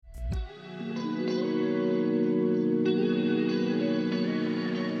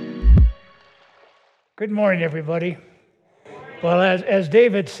Good morning, everybody. Well, as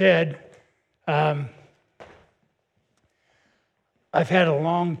David said, I've had a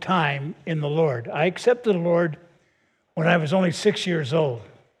long time in the Lord. I accepted the Lord when I was only 6 years old.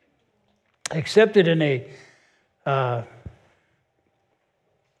 I accepted in a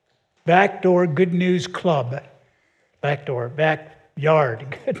backdoor good news club. Backyard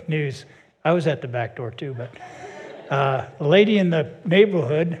good news. I was at the back door too, but a lady in the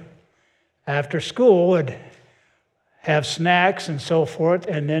neighborhood after school would have snacks and so forth,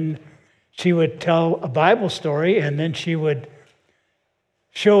 and then she would tell a Bible story, and then she would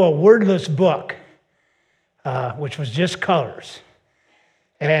show a wordless book, which was just colors.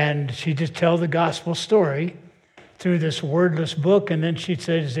 And she'd just tell the gospel story through this wordless book, and then she'd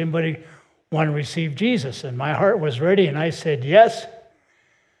say, does anybody want to receive Jesus? And my heart was ready, and I said yes.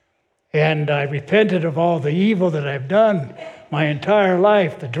 And I repented of all the evil that I've done my entire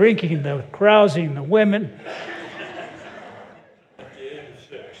life, the drinking, the carousing, the women.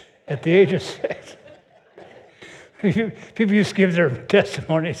 At the age of 6. People used to give their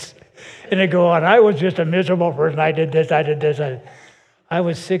testimonies, and they go on, I was just a miserable person. I did this. I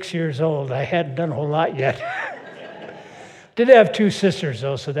was 6 years old. I hadn't done a whole lot yet. Did have 2 sisters,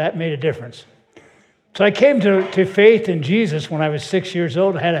 though, so that made a difference. So I came to faith in Jesus when I was 6 years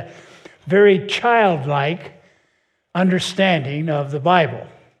old. I had a very childlike understanding of the Bible.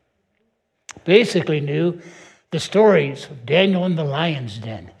 Basically knew the stories of Daniel in the lion's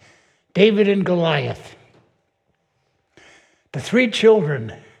den, David and Goliath, the 3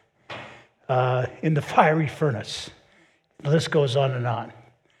 children in the fiery furnace. The list goes on and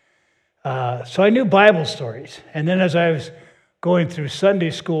on. So I knew Bible stories. And then as I was going through Sunday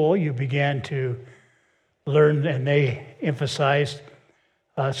school, you began to learn, and they emphasized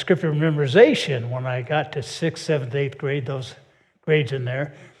scripture memorization when I got to 6th, 7th, 8th grade, those grades in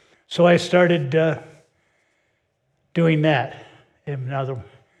there. So I started doing that. And now,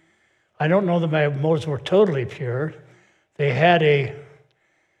 I don't know that my motives were totally pure. They had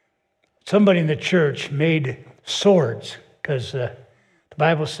somebody in the church made swords, because the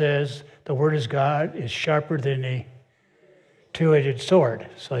Bible says the word of God is sharper than a 2-edged sword.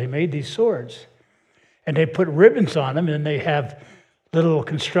 So they made these swords. And they put ribbons on them, and they have little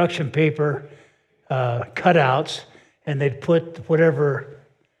construction paper cutouts, and they'd put whatever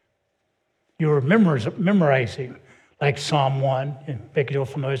you were memorizing, like Psalm 1, and make a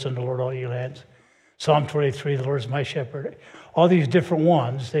joyful noise unto the Lord, all ye lands. Psalm 23, the Lord is my shepherd. All these different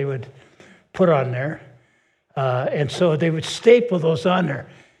ones they would put on there. And so they would staple those on there.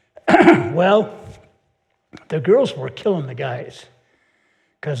 Well, the girls were killing the guys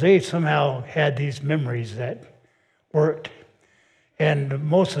because they somehow had these memories that worked. And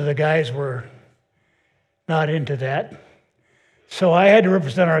most of the guys were not into that. So I had to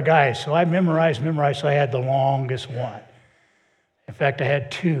represent our guys. So I memorized, so I had the longest one. In fact, I had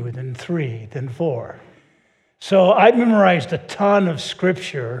 2, then 3, then 4. So I memorized a ton of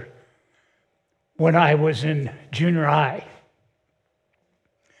scripture when I was in junior high.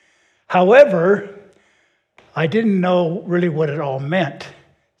 However, I didn't know really what it all meant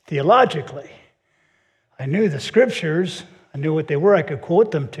theologically. I knew the scriptures, I knew what they were, I could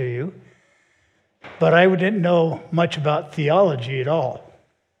quote them to you, but I didn't know much about theology at all.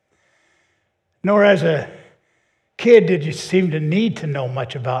 Nor as a kid did you seem to need to know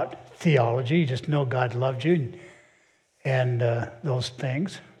much about theology. You just know God loved you and those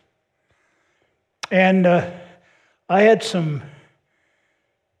things. And I had some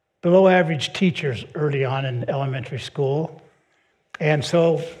below average teachers early on in elementary school. And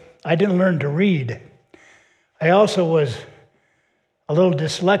so I didn't learn to read. I also was a little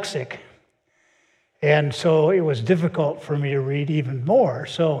dyslexic. And so it was difficult for me to read even more.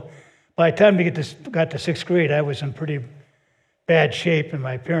 So by the time we got to 6th grade, I was in pretty bad shape, and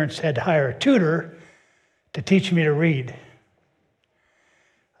my parents had to hire a tutor to teach me to read,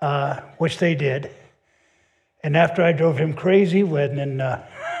 which they did. And after I drove him crazy,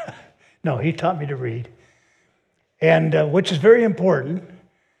 no, he taught me to read, and which is very important.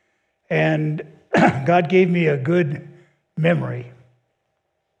 And God gave me a good memory.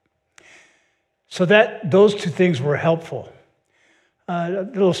 So those 2 things were helpful. A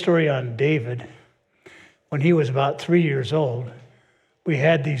little story on David. When he was about 3 years old, we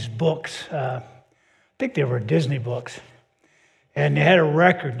had these books. I think they were Disney books. And they had a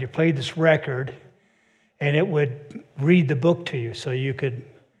record. You played this record, and it would read the book to you so you could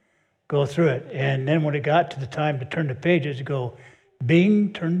go through it. And then when it got to the time to turn the pages, you go,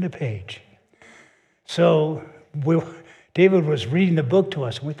 bing, turn the page. So David was reading the book to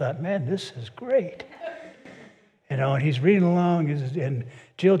us, and we thought, man, this is great. And he's reading along, and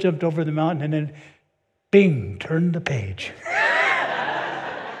Jill jumped over the mountain, and then Bing, turn the page.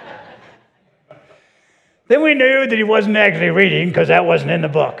 Then we knew that he wasn't actually reading because that wasn't in the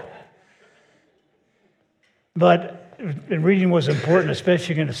book. But reading was important,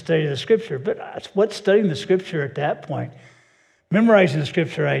 especially in the study of the Scripture. But what's studying the Scripture at that point? Memorizing the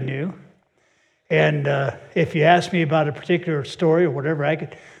Scripture I knew. And if you asked me about a particular story or whatever,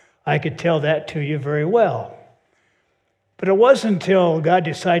 I could tell that to you very well. But it wasn't until God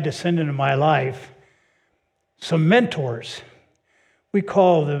decided to send into my life some mentors. We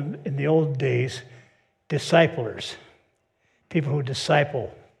call them, in the old days, disciplers, people who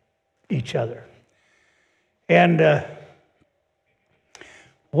disciple each other. And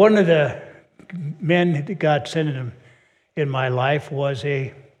one of the men that God sent in my life was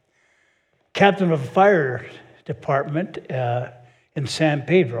a captain of a fire department in San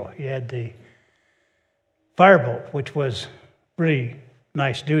Pedro. He had the fireboat, which was really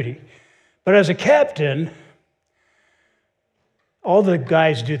nice duty. But as a captain, all the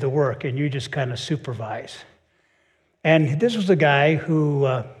guys do the work, and you just kind of supervise. And this was a guy who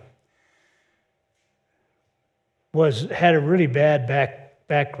had a really bad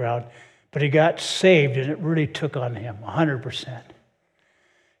background, but he got saved, and it really took on him 100%.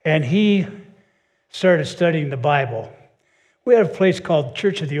 And he started studying the Bible. We had a place called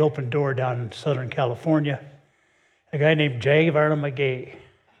Church of the Open Door down in Southern California. A guy named J. Vernon McGee. In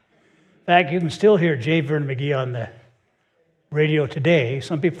fact, you can still hear J. Vernon McGee on the radio today.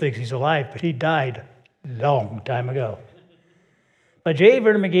 Some people think he's alive, but he died a long time ago. But J.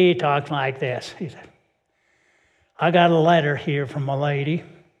 Vernon McGee talked like this. He said, I got a letter here from a lady.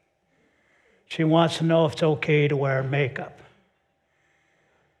 She wants to know if it's okay to wear makeup.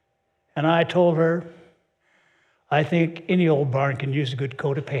 And I told her, I think any old barn can use a good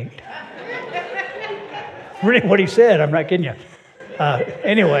coat of paint. Really what he said, I'm not kidding you.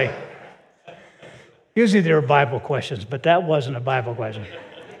 Anyway, usually there are Bible questions, but that wasn't a Bible question.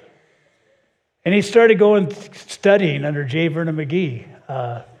 And he started studying under J. Vernon McGee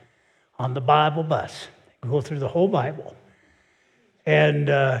on the Bible bus. Go through the whole Bible. And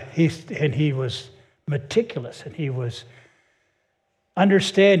he was meticulous, and he was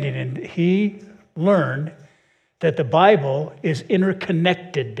understanding, and he learned that the Bible is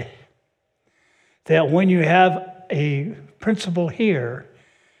interconnected. That when you have a principle here,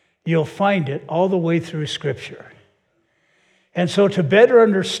 you'll find it all the way through Scripture. And so to better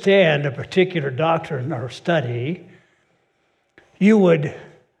understand a particular doctrine or study, you would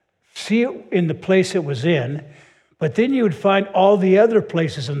see it in the place it was in, but then you would find all the other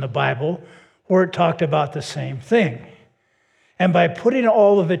places in the Bible where it talked about the same thing. And by putting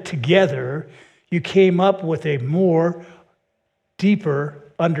all of it together, you came up with a more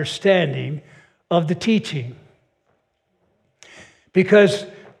deeper understanding of the teaching. Because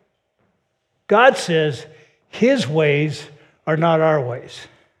God says His ways are not our ways.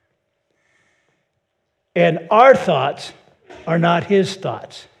 And our thoughts are not His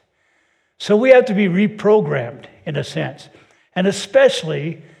thoughts. So we have to be reprogrammed in a sense. And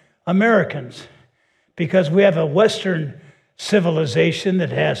especially Americans, because we have a Western civilization that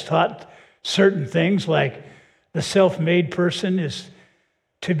has taught certain things, like the self-made person is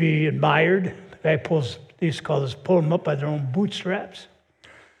to be admired. The guy they used to call this, pull them up by their own bootstraps.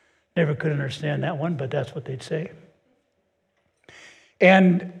 Never could understand that one, but that's what they'd say.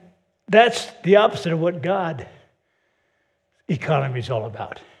 And that's the opposite of what God economy is all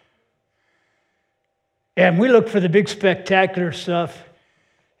about. And we look for the big spectacular stuff,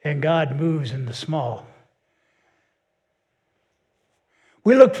 and God moves in the small.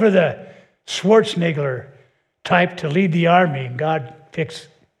 We look for the Schwarzenegger type to lead the army, and God picks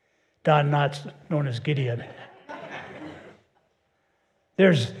Don Knotts, known as Gideon.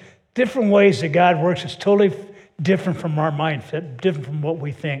 There's different ways that God works. It's totally different from our mindset, different from what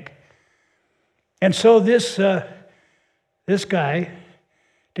we think. And so this guy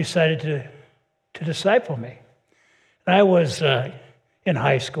decided to disciple me. And I was in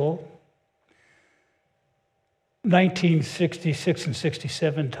high school, 1966 and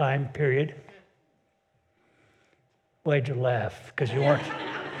 67 time period. Why'd you laugh? Because you weren't.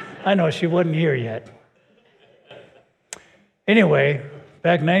 I know, she wasn't here yet. Anyway,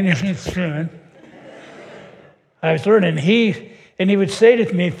 back in 1967, I was learning. And he would say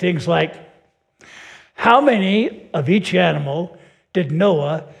to me things like, how many of each animal did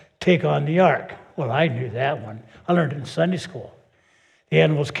Noah take on the ark? Well, I knew that one. I learned it in Sunday school. The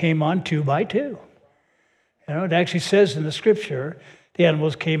animals came on 2 by 2. You know, it actually says in the Scripture, the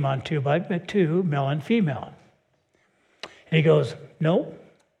animals came on 2 by 2, male and female. And he goes, no.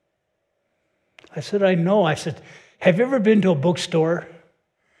 I said, I know. I said, have you ever been to a bookstore?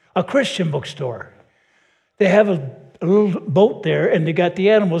 A Christian bookstore. they have a little boat there, and they got the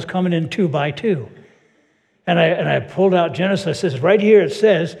animals coming in 2 by 2. And I pulled out Genesis. It says, right here it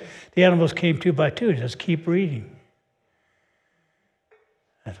says, the animals came 2 by 2. Just keep reading.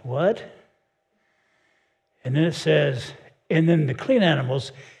 That's what? And then it says, and then the clean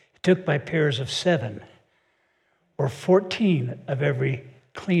animals took by pairs of 7, or 14 of every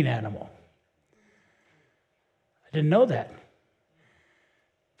clean animal. I didn't know that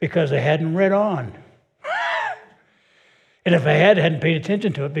because I hadn't read on. And if I hadn't paid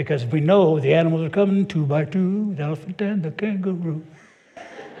attention to it, because we know the animals are coming 2 by 2, the elephant and the kangaroo.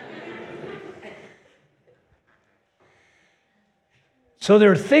 So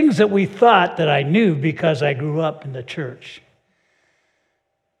there are things that we thought that I knew because I grew up in the church.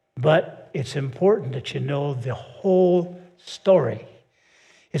 But it's important that you know the whole story.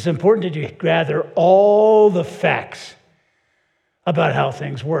 It's important that you gather all the facts about how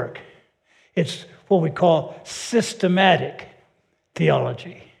things work. It's what we call systematic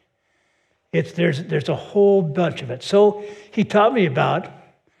theology. There's a whole bunch of it. So he taught me about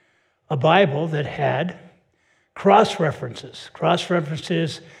a Bible that had cross-references.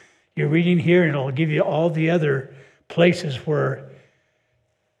 Cross-references, you're reading here, and it'll give you all the other places where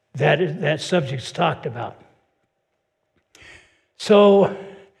that subject's talked about. So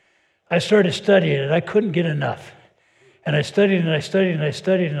I started studying it. I couldn't get enough. And I studied and I studied and I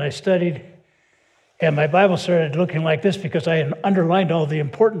studied and I studied. And my Bible started looking like this because I had underlined all the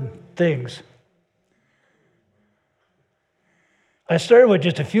important things. I started with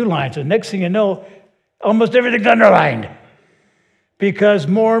just a few lines, and next thing you know, almost everything's underlined because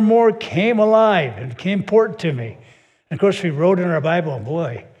more and more came alive and became important to me. And of course, we wrote in our Bible, and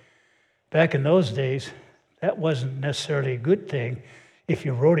boy, back in those days, that wasn't necessarily a good thing if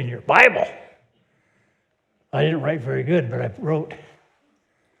you wrote in your Bible. I didn't write very good, but I wrote.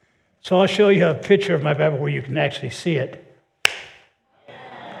 So I'll show you a picture of my Bible where you can actually see it.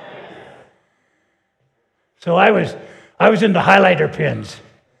 So I was into highlighter pens.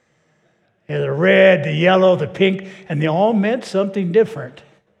 The red, the yellow, the pink, and they all meant something different,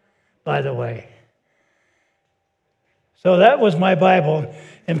 by the way. So that was my Bible,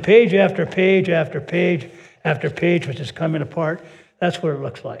 and page after page after page after page, which is coming apart, that's what it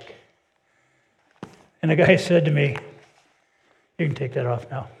looks like. And a guy said to me, you can take that off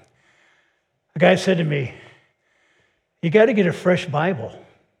now. A guy said to me, you got to get a fresh Bible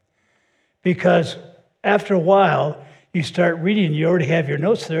because after a while, you start reading, you already have your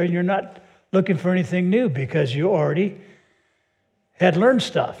notes there, and you're not looking for anything new because you already had learned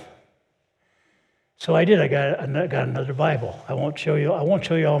stuff. So I did. I got another Bible. I won't show you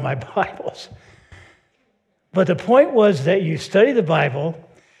all my Bibles. But the point was that you study the Bible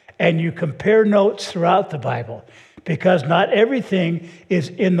and you compare notes throughout the Bible because not everything is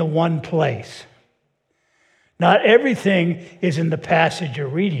in the one place. Not everything is in the passage you're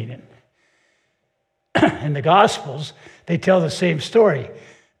reading in. In the Gospels, they tell the same story,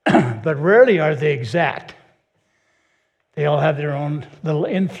 but rarely are they exact. They all have their own little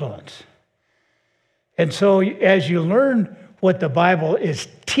influence. And so as you learn what the Bible is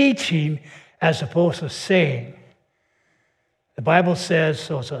teaching as opposed to saying, the Bible says,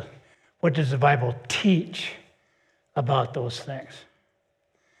 so what does the Bible teach about those things?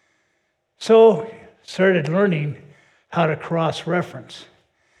 So started learning how to cross-reference.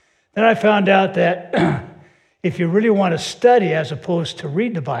 Then I found out that if you really want to study as opposed to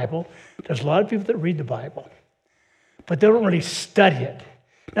read the Bible, there's a lot of people that read the Bible, but they don't really study it.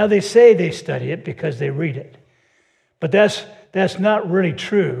 Now, they say they study it because they read it, but that's not really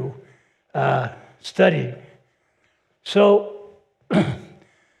true studying. So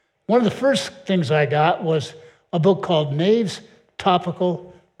one of the first things I got was a book called Nave's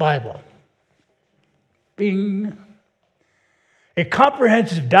Topical Bible. Bing. A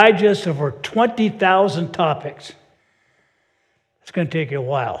comprehensive digest of over 20,000 topics. It's going to take you a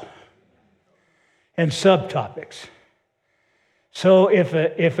while. And subtopics. So if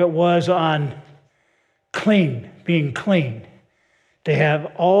it was on being clean, they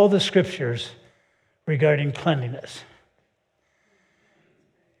have all the scriptures regarding cleanliness.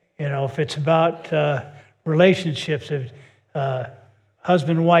 You know, if it's about relationships,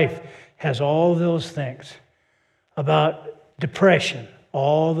 husband and wife, has all those things. About depression,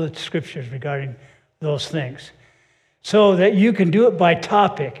 all the scriptures regarding those things. So that you can do it by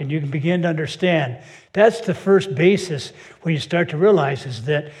topic and you can begin to understand. That's the first basis when you start to realize is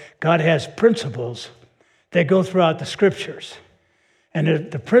that God has principles that go throughout the scriptures.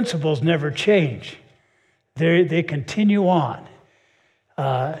 And the principles never change. They continue on.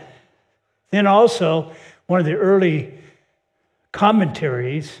 Then also, one of the early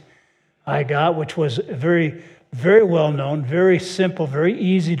commentaries I got, which was very, very well known, very simple, very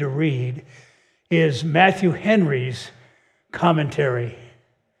easy to read, is Matthew Henry's commentary.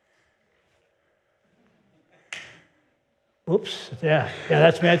 Oops, yeah,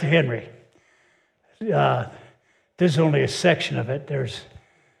 that's Matthew Henry. This is only a section of it. There's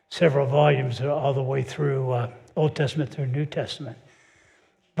several volumes all the way through Old Testament through New Testament.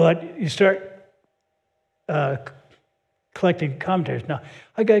 But you start collecting commentaries. Now,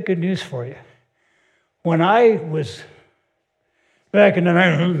 I got good news for you. When I was back in the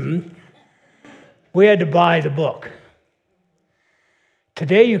 90s, we had to buy the book.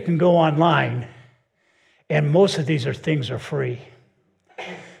 Today you can go online, and most of these things are free.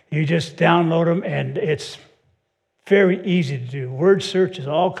 You just download them, and it's very easy to do. Word searches,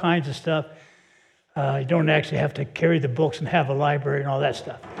 all kinds of stuff. You don't actually have to carry the books and have a library and all that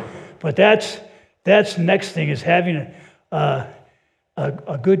stuff. But that's the next thing, is having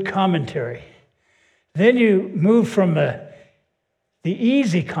a good commentary. Then you move from the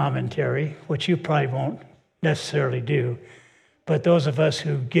easy commentary, which you probably won't necessarily do, but those of us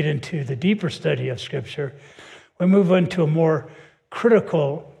who get into the deeper study of Scripture, we move into a more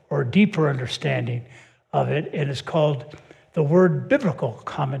critical or deeper understanding of it, and it's called the Word Biblical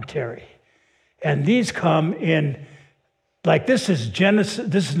Commentary. And these come in, like this is Genesis,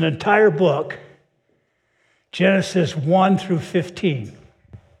 this is an entire book, Genesis 1 through 15.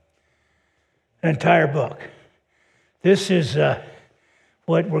 An entire book. This is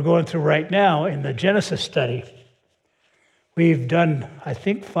what we're going through right now in the Genesis study. We've done, I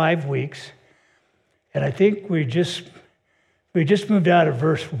think, 5 weeks, and I think we just moved out of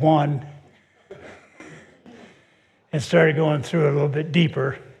verse 1 and started going through it a little bit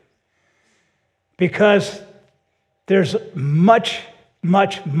deeper, because there's much,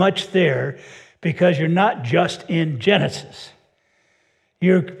 much, much there, because you're not just in Genesis.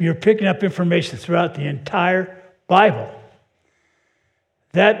 You're picking up information throughout the entire Bible.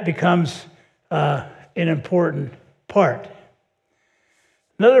 That becomes an important part.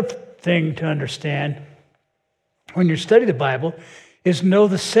 Another thing to understand when you study the Bible is know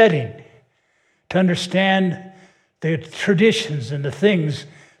the setting, to understand the traditions and the things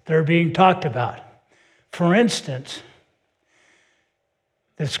that are being talked about. For instance,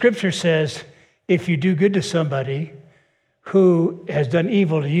 the Scripture says, if you do good to somebody who has done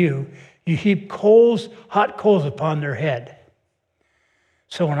evil to you, you heap hot coals upon their head.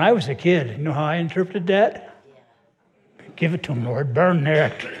 So when I was a kid, you know how I interpreted that? Yeah. Give it to them, Lord. Burn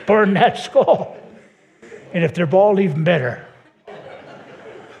that skull. And if they're bald, even better.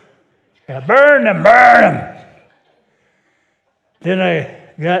 Yeah, burn them. Then I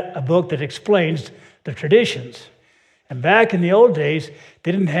got a book that explains the traditions. And back in the old days,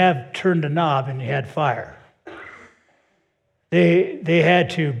 they didn't have turn the knob and you had fire. They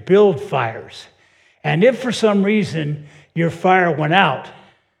had to build fires. And if for some reason your fire went out,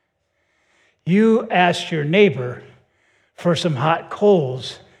 you asked your neighbor for some hot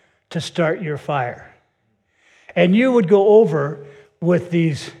coals to start your fire. And you would go over with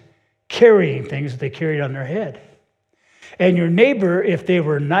these carrying things that they carried on their head. And your neighbor, if they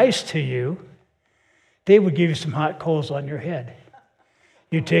were nice to you, they would give you some hot coals on your head.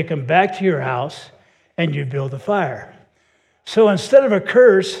 You take them back to your house and you build a fire. So instead of a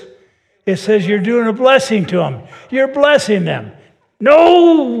curse, it says you're doing a blessing to them. You're blessing them.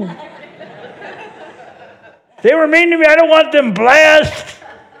 No! They were mean to me. I don't want them blessed.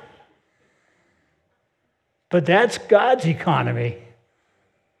 But that's God's economy.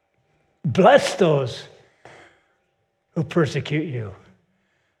 Bless those who persecute you.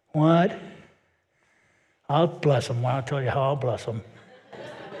 What? I'll bless them. I'll tell you how I'll bless them.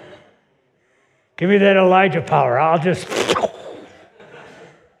 Give me that Elijah power. I'll just,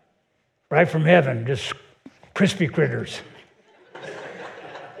 right from heaven, just crispy critters.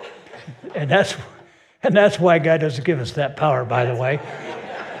 And that's why God doesn't give us that power, by the way.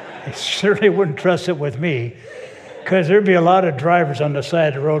 He certainly wouldn't trust it with me, because there'd be a lot of drivers on the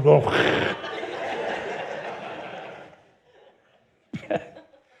side of the road going.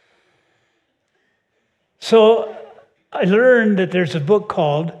 So I learned that there's a book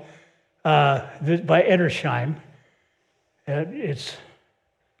called, by Edersheim. It's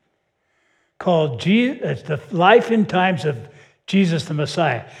called it's The Life and Times of Jesus the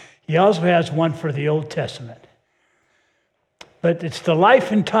Messiah. He also has one for the Old Testament. But it's the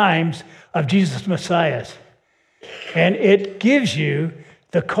life and times of Jesus the Messiah. And it gives you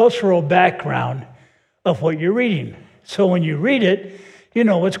the cultural background of what you're reading. So when you read it, you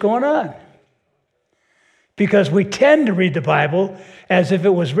know what's going on. Because we tend to read the Bible as if it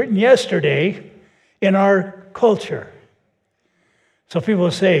was written yesterday in our culture. So people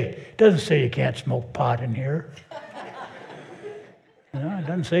will say, it doesn't say you can't smoke pot in here. No, it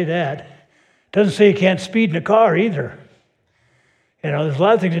doesn't say that. It doesn't say you can't speed in a car either. There's a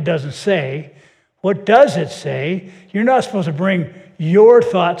lot of things it doesn't say. What does it say? You're not supposed to bring your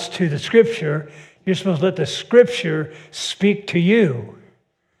thoughts to the Scripture. You're supposed to let the Scripture speak to you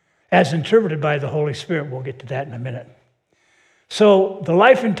as interpreted by the Holy Spirit. We'll get to that in a minute. So the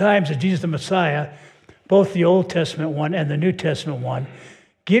life and times of Jesus the Messiah, both the Old Testament one and the New Testament one,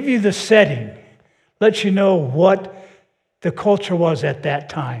 give you the setting, let you know what the culture was at that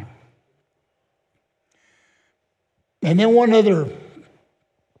time. And then one other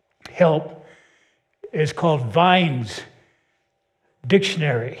help is called Vine's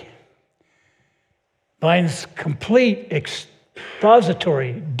Dictionary. Vine's complete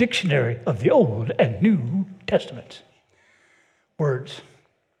expository dictionary of the Old and New Testaments. Words.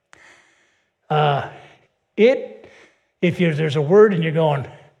 If there's a word and you're going,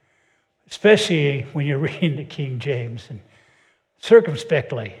 especially when you're reading the King James, and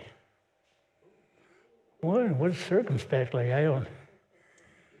circumspectly. What is circumspectly? I don't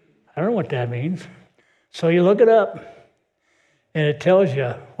know what that means. So you look it up, and it tells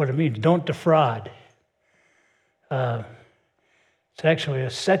you what it means. Don't defraud. It's actually a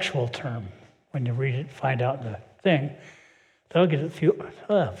sexual term when you read it, find out in the thing. That'll get a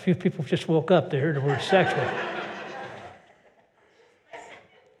few people just woke up. They heard the word sexual.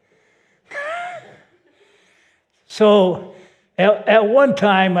 So at one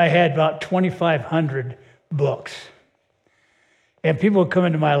time, I had about 2,500 books. And people would come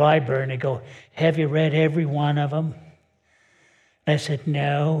into my library and they go, "Have you read every one of them?" And I said,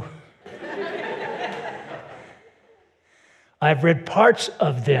 "No." I've read parts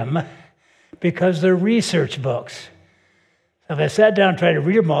of them because they're research books. If I sat down and tried to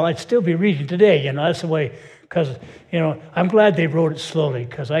read them all, I'd still be reading today. That's the way, because, I'm glad they wrote it slowly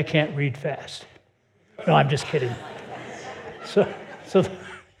because I can't read fast. No, I'm just kidding. So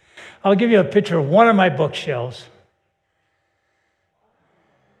I'll give you a picture of one of my bookshelves.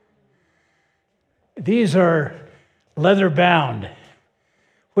 These are leather bound,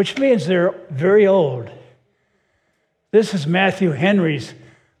 which means they're very old. This is Matthew Henry's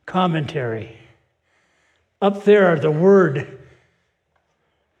commentary. Up there are the Word.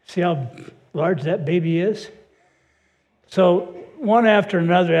 See how large that baby is? So one after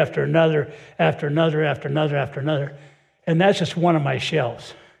another, after another, after another, after another, after another. And that's just one of my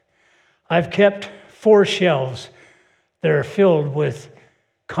shelves. I've kept 4 shelves that are filled with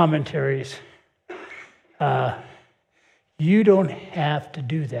commentaries. You don't have to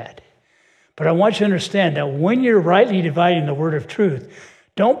do that. But I want you to understand that when you're rightly dividing the word of truth,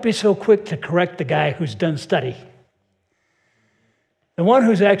 don't be so quick to correct the guy who's done study. The one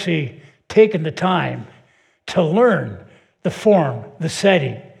who's actually taken the time to learn the form, the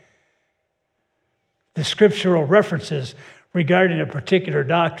setting, the scriptural references regarding a particular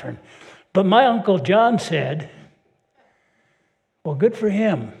doctrine. But my Uncle John said, well, good for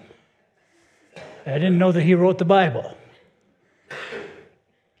him. I didn't know that he wrote the Bible.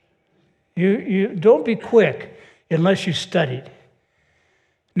 You don't be quick unless you studied.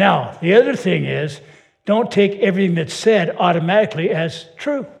 Now, the other thing is, don't take everything that's said automatically as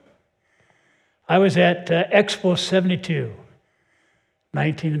true. I was at Expo 72,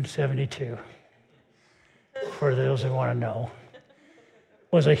 1972, for those who want to know.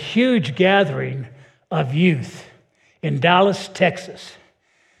 It was a huge gathering of youth in Dallas, Texas.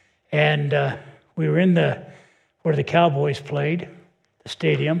 And we were in where the Cowboys played, the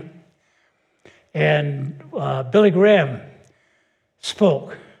stadium. And Billy Graham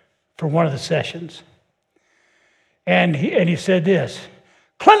spoke for one of the sessions. And he said this,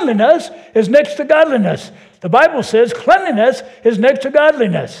 cleanliness is next to godliness. The Bible says cleanliness is next to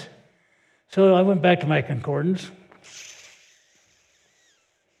godliness. So I went back to my concordance.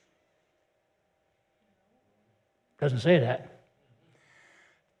 Doesn't say that.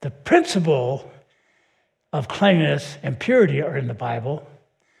 The principle of cleanliness and purity are in the Bible.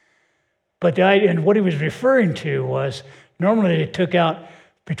 But and what he was referring to was normally they took out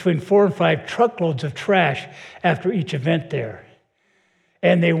between 4 and 5 truckloads of trash after each event there.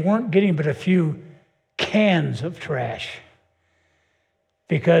 And they weren't getting but a few cans of trash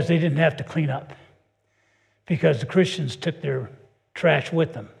because they didn't have to clean up, because the Christians took their trash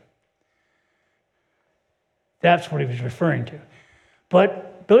with them. That's what he was referring to.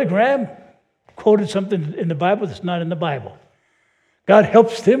 But Billy Graham quoted something in the Bible that's not in the Bible. God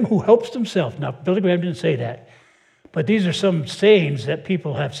helps them who helps themselves. Now, Billy Graham didn't say that, but these are some sayings that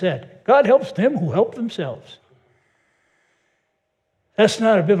people have said. God helps them who help themselves. That's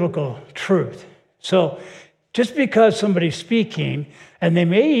not a biblical truth. So Just because somebody's speaking, and they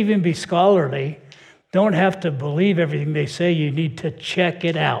may even be scholarly, don't have to believe everything they say. You need to check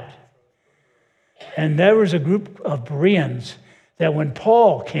it out. And there was a group of Bereans that when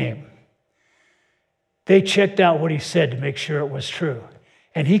Paul came, they checked out what he said to make sure it was true.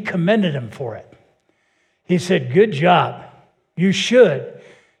 And he commended him for it. He said, good job. You should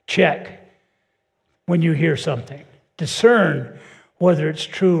check when you hear something. Discern whether it's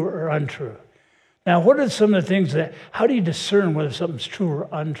true or untrue. Now, what are some of the things how do you discern whether something's true or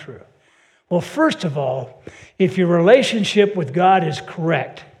untrue? Well, first of all, if your relationship with God is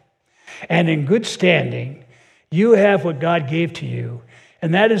correct and in good standing, you have what God gave to you,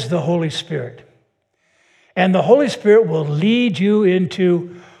 and that is the Holy Spirit. And the Holy Spirit will lead you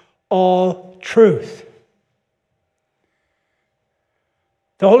into all truth.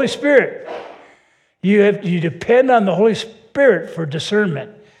 The Holy Spirit, you depend on the Holy Spirit for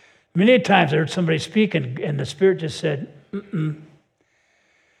discernment. Many times I heard somebody speak and the Spirit just said, mm-mm.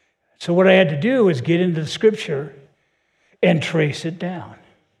 So what I had to do was get into the Scripture and trace it down.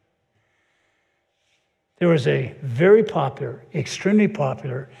 There was a very popular, extremely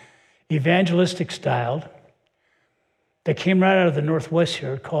popular, evangelistic style that came right out of the Northwest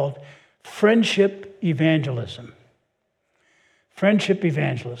here called friendship evangelism. Friendship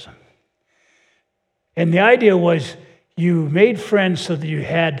evangelism. And the idea was you made friends so that you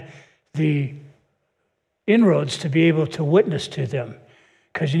had the inroads to be able to witness to them.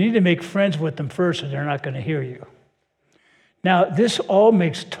 Because you need to make friends with them first or they're not going to hear you. Now, this all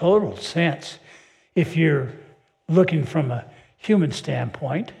makes total sense if you're looking from a human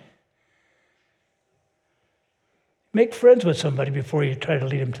standpoint. Make friends with somebody before you try to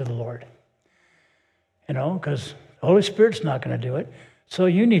lead them to the Lord. Because the Holy Spirit's not going to do it, so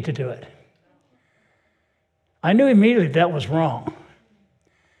you need to do it. I knew immediately that was wrong.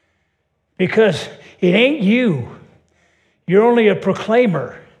 Because it ain't you. You're only a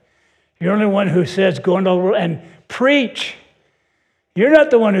proclaimer. You're only one who says, go into the world and preach. You're not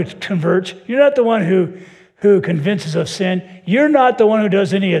the one who converts. You're not the one who convinces of sin. You're not the one who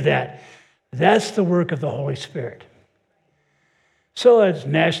does any of that. That's the work of the Holy Spirit. So as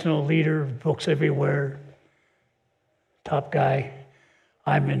national leader, books everywhere, top guy,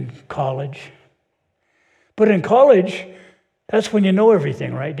 I'm in college. But in college, that's when you know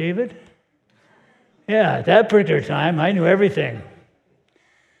everything, right, David? Yeah, at that particular time, I knew everything. It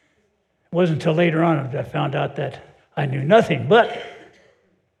wasn't until later on that I found out that I knew nothing.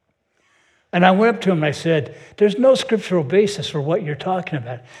 And I went up to him and I said, there's no scriptural basis for what you're talking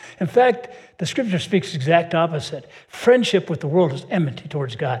about. In fact, the scripture speaks exact opposite. Friendship with the world is enmity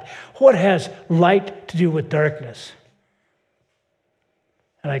towards God. What has light to do with darkness?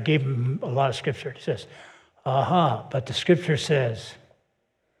 And I gave him a lot of scripture. He says, but the scripture says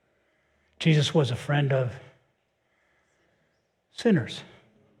Jesus was a friend of sinners.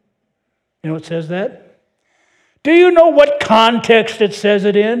 You know what says that? Do you know what context it says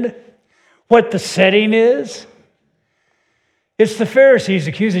it in? What the setting is? It's the Pharisees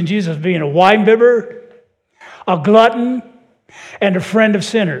accusing Jesus of being a winebibber, a glutton, and a friend of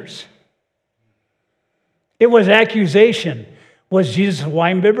sinners. It was accusation. Was Jesus a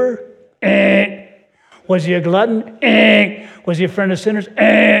winebibber? Was he a glutton? Was he a friend of sinners?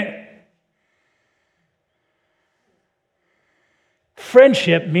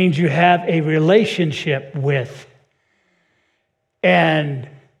 Friendship means you have a relationship with. And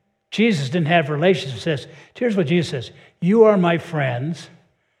Jesus didn't have relationships. It says, here's what Jesus says. You are my friends.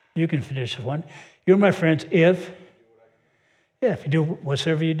 You can finish this one. You're my friends if you do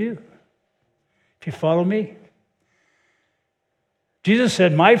whatsoever you do. If you follow me. Jesus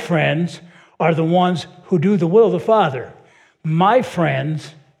said, my friends are the ones who do the will of the Father. My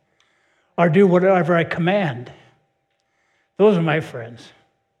friends are do whatever I command. Those are my friends.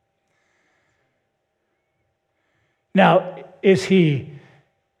 Now, is he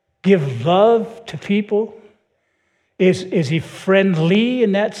give love to people? Is he friendly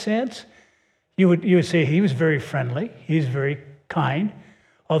in that sense? You would say he was very friendly. He's very kind,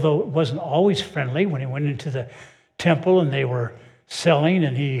 although it wasn't always friendly when he went into the temple and they were selling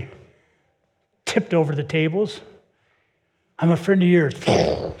and he tipped over the tables. I'm a friend of yours.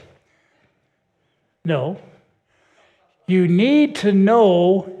 No. You need to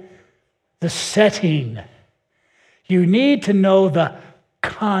know the setting. You need to know the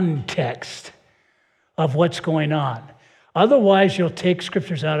context of what's going on. Otherwise, you'll take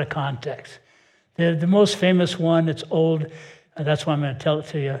scriptures out of context. The most famous one, it's old, and that's why I'm going to tell it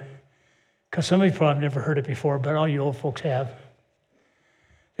to you, because some of you probably never heard it before, but all you old folks have.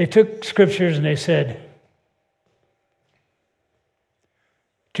 They took scriptures and they said,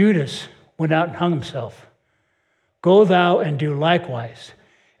 Judas went out and hung himself Go thou and do likewise.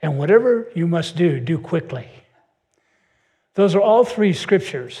 And whatever you must do, do quickly. Those are all three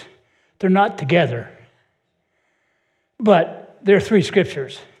scriptures. They're not together, but they're three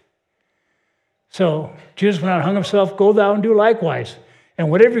scriptures. So Jesus went out and hung himself. Go thou and do likewise.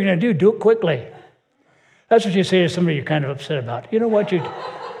 And whatever you're going to do, do it quickly. That's what you say to somebody you're kind of upset about. You know what?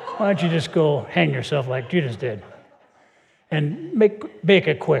 Why don't you just go hang yourself like Judas did? And make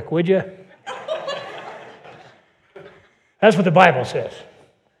it quick, would you? That's what the Bible says.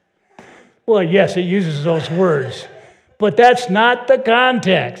 Well, yes, it uses those words, but that's not the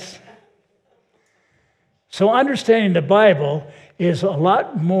context. So understanding the Bible is a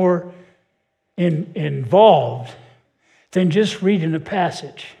lot more involved than just reading a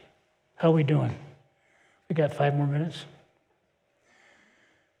passage. How are we doing? We got 5 more minutes.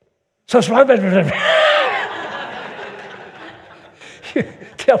 So tell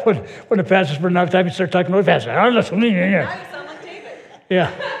when the pastor's for enough time, you start talking really fast. Now you sound like David.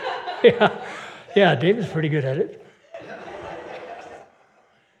 Yeah, David's pretty good at it.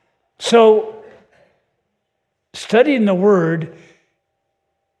 So, studying the Word,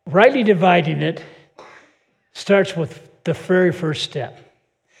 rightly dividing it, starts with the very first step.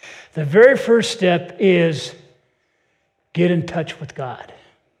 The very first step is get in touch with God,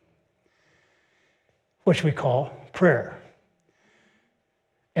 which we call prayer.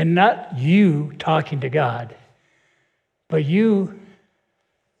 And not you talking to God, but you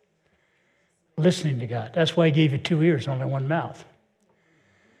listening to God. That's why He gave you 2 ears, only one mouth.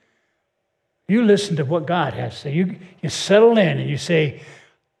 You listen to what God has to say. You settle in and you say,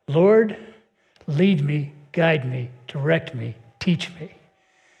 Lord, lead me, guide me, direct me, teach me.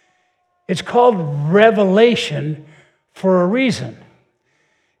 It's called revelation for a reason.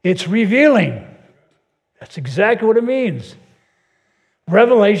 It's revealing. That's exactly what it means.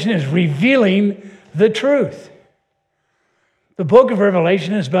 Revelation is revealing the truth. The book of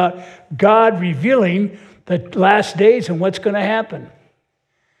Revelation is about God revealing the last days and what's going to happen.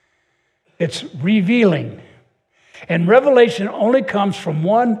 It's revealing. And revelation only comes from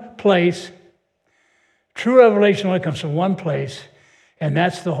one place. True revelation only comes from one place, and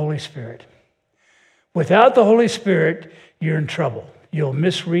that's the Holy Spirit. Without the Holy Spirit, you're in trouble. You'll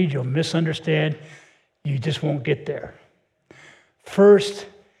misread, you'll misunderstand, you just won't get there. First,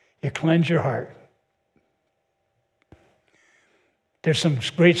 you cleanse your heart. There's some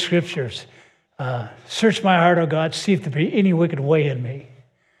great scriptures. Search my heart, O God, see if there be any wicked way in me.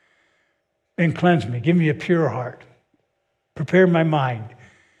 And cleanse me. Give me a pure heart. Prepare my mind.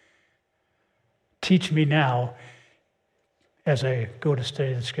 Teach me now as I go to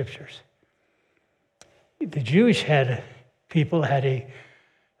study the scriptures. The Jewish people had a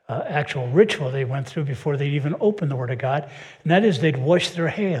actual ritual they went through before they even opened the Word of God, and that is they'd wash their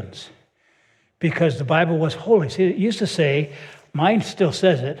hands because the Bible was holy. See, it used to say, mine still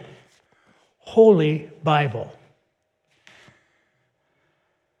says it, Holy Bible.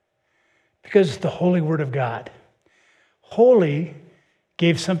 Because it's the holy Word of God. Holy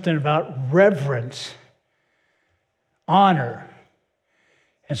gave something about reverence, honor.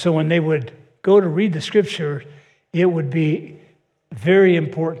 And so when they would go to read the scripture, it would be very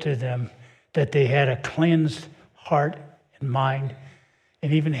important to them that they had a cleansed heart and mind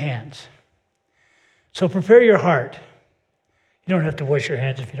and even hands. So prepare your heart. You don't have to wash your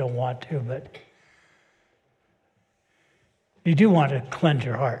hands if you don't want to, but you do want to cleanse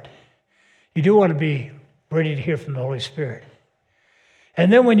your heart. You do want to be ready to hear from the Holy Spirit.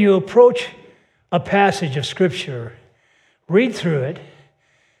 And then when you approach a passage of Scripture, read through it,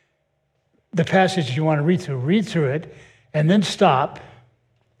 the passage you want to read through it, and then stop,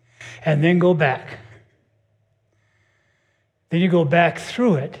 and then go back. Then you go back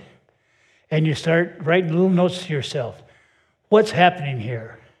through it, and you start writing little notes to yourself. What's happening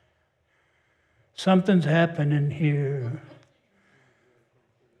here? Something's happening here.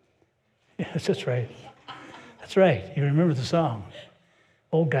 Yes, that's right. That's right. You remember the song.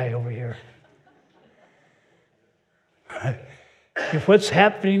 Old guy over here. If what's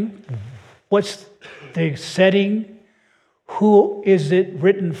happening, what's the setting? Who is it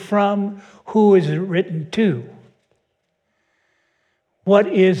written from? Who is it written to? What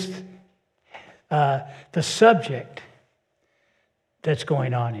is the subject that's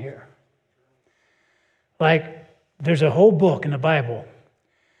going on here? Like, there's a whole book in the Bible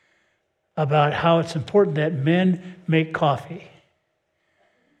about how it's important that men make coffee.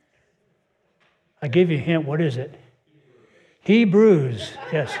 I gave you a hint. What is it? Hebrews.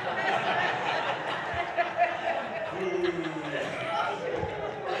 Yes.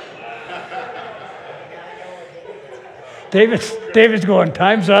 David's going,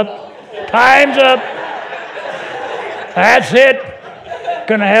 time's up. Time's up. That's it.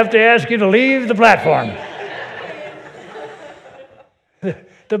 Gonna have to ask you to leave the platform.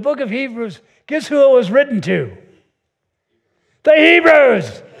 The book of Hebrews, guess who it was written to? The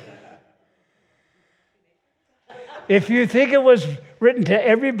Hebrews. If you think it was written to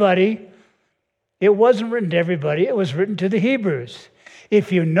everybody, it wasn't written to everybody. It was written to the Hebrews.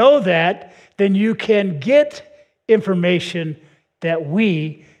 If you know that, then you can get information that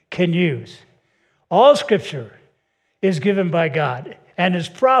we can use. All Scripture is given by God and is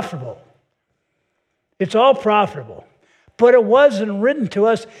profitable. It's all profitable. But it wasn't written to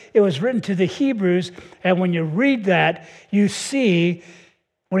us. It was written to the Hebrews. And when you read that, you see,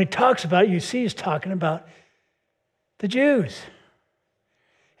 when he talks about it, you see he's talking about the Jews.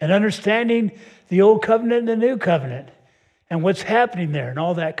 And understanding the Old Covenant and the New Covenant and what's happening there and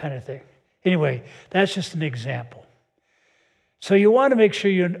all that kind of thing. Anyway, that's just an example. So you want to make sure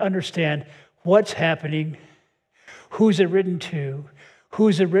you understand what's happening, who's it written to,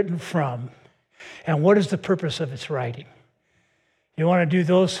 who's it written from, and what is the purpose of its writing. You want to do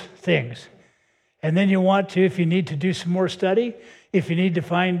those things. And then you want to, if you need to do some more study, if you need to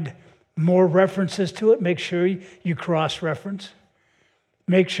find more references to it, make sure you cross-reference.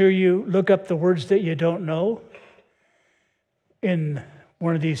 Make sure you look up the words that you don't know in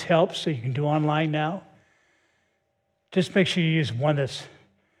one of these helps that you can do online now. Just make sure you use one that's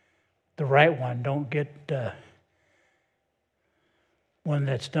the right one. Don't get one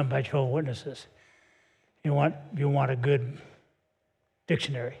that's done by Jehovah's Witnesses. You want a good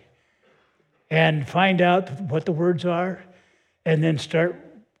dictionary. And find out what the words are, and then start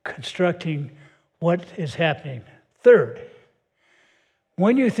constructing what is happening. Third,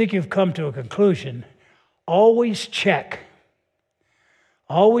 when you think you've come to a conclusion, always check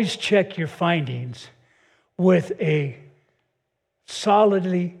your findings with a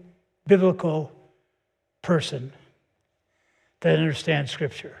solidly biblical person that understands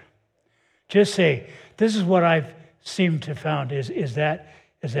Scripture. Just say, this is what I've seemed to found. Is that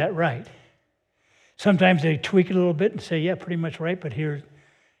right? Sometimes they tweak it a little bit and say, yeah, pretty much right, but here,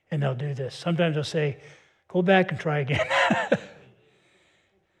 and they'll do this. Sometimes they'll say, go back and try again.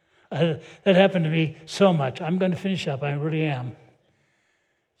 That happened to me so much. I'm going to finish up. I really am.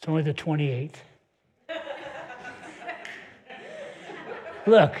 It's only the 28th.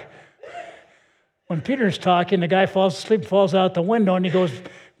 Look, when Peter's talking, the guy falls asleep, falls out the window, and he goes,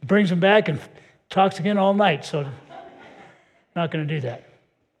 brings him back and talks again all night. So, not going to do that.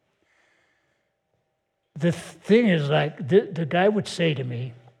 The thing is, like, the guy would say to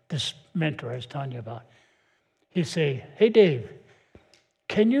me, this mentor I was telling you about, he'd say, hey, Dave,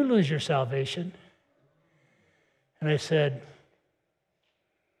 can you lose your salvation? And I said,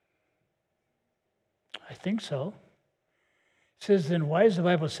 I think so. It says, then why has the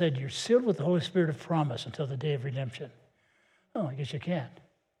Bible said you're sealed with the Holy Spirit of promise until the day of redemption? Oh, I guess you can't.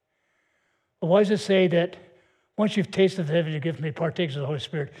 Well, why does it say that once you've tasted the heavenly gift, made partakers of the Holy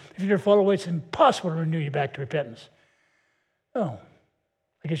Spirit, if you're to follow away, it's impossible to renew you back to repentance? Oh,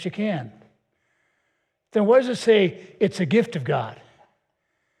 I guess you can. Then why does it say it's a gift of God?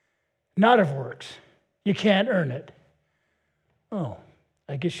 Not of works. You can't earn it. Oh,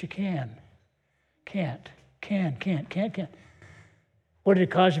 I guess you can. Can't. What did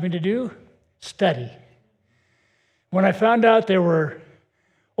it cause me to do? Study. When I found out there were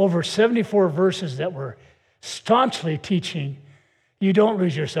over 74 verses that were staunchly teaching you don't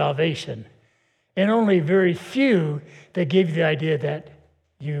lose your salvation, and only very few that gave you the idea that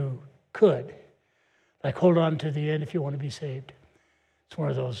you could. Like, hold on to the end if you want to be saved. It's one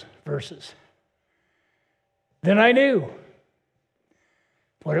of those verses. Then I knew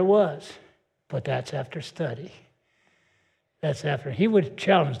what it was, but that's after study. That's after. He would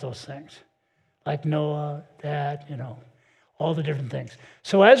challenge those things, like Noah, that, all the different things.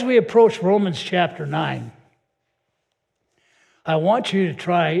 So as we approach Romans chapter 9, I want you to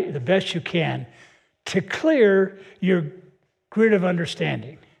try the best you can to clear your grid of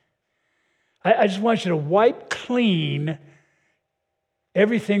understanding. I just want you to wipe clean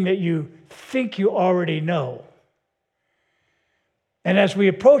everything that you think you already know. And as we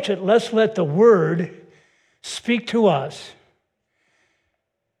approach it, let's let the Word speak to us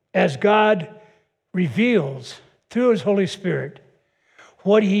as God reveals through His Holy Spirit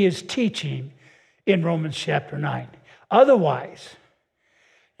what He is teaching in Romans chapter 9. Otherwise,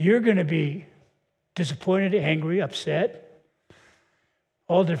 you're going to be disappointed, angry, upset,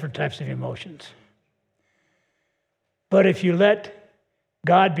 all different types of emotions. But if you let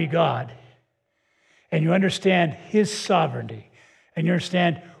God be God, and you understand His sovereignty, and you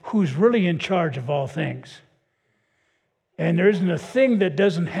understand who's really in charge of all things, and there isn't a thing that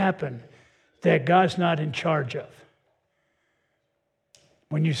doesn't happen that God's not in charge of.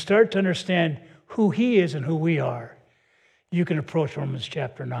 When you start to understand who he is and who we are, you can approach Romans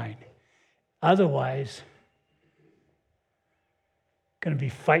chapter 9. Otherwise, going to be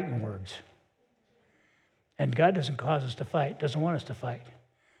fighting words. And God doesn't cause us to fight, doesn't want us to fight.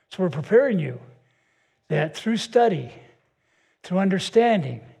 So we're preparing you that through study, through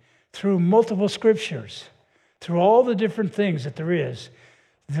understanding, through multiple scriptures, through all the different things that there is,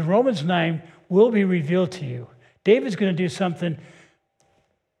 the Romans 9 will be revealed to you. David's going to do something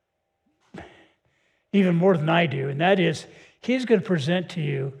even more than I do, and that is he's going to present to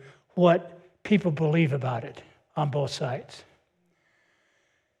you what people believe about it on both sides.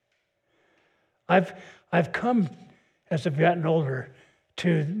 I've come, as I've gotten older,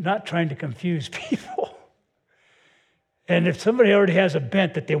 to not trying to confuse people. And if somebody already has a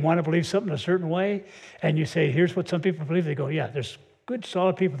bent that they want to believe something a certain way, and you say, here's what some people believe, they go, yeah, there's good,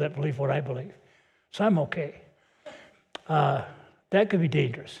 solid people that believe what I believe. So I'm okay. That could be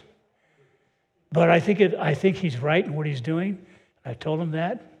dangerous. But I think he's right in what he's doing. I told him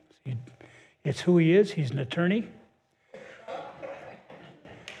that. It's who he is. He's an attorney.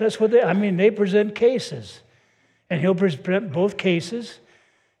 That's what they present cases. And he'll present both cases,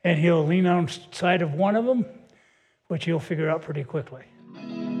 and he'll lean on the side of one of them, which you'll figure out pretty quickly.